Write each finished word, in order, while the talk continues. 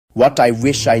What I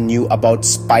wish I knew about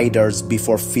spiders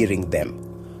before fearing them.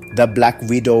 The Black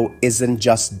Widow isn't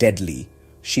just deadly,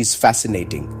 she's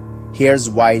fascinating. Here's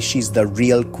why she's the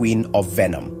real queen of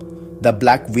venom. The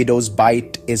Black Widow's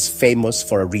bite is famous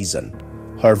for a reason.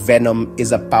 Her venom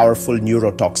is a powerful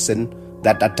neurotoxin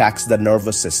that attacks the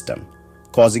nervous system,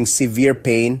 causing severe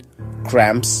pain,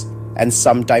 cramps, and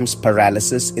sometimes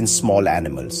paralysis in small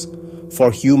animals.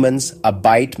 For humans, a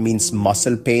bite means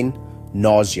muscle pain,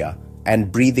 nausea,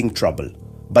 and breathing trouble,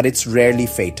 but it's rarely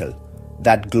fatal.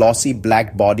 That glossy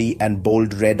black body and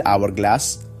bold red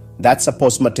hourglass, that's a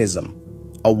postmortem,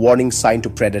 a warning sign to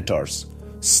predators.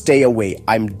 Stay away,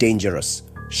 I'm dangerous.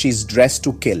 She's dressed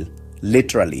to kill,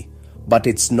 literally. But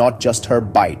it's not just her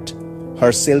bite.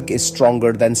 Her silk is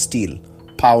stronger than steel,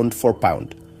 pound for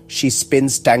pound. She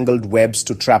spins tangled webs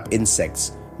to trap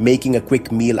insects, making a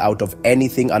quick meal out of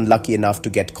anything unlucky enough to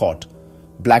get caught.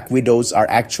 Black widows are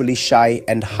actually shy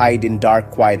and hide in dark,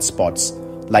 quiet spots,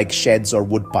 like sheds or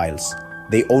wood piles.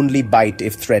 They only bite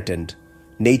if threatened.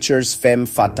 Nature's femme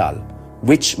fatale.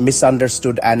 Which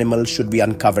misunderstood animal should we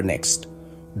uncover next?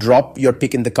 Drop your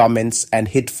pick in the comments and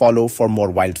hit follow for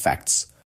more wild facts.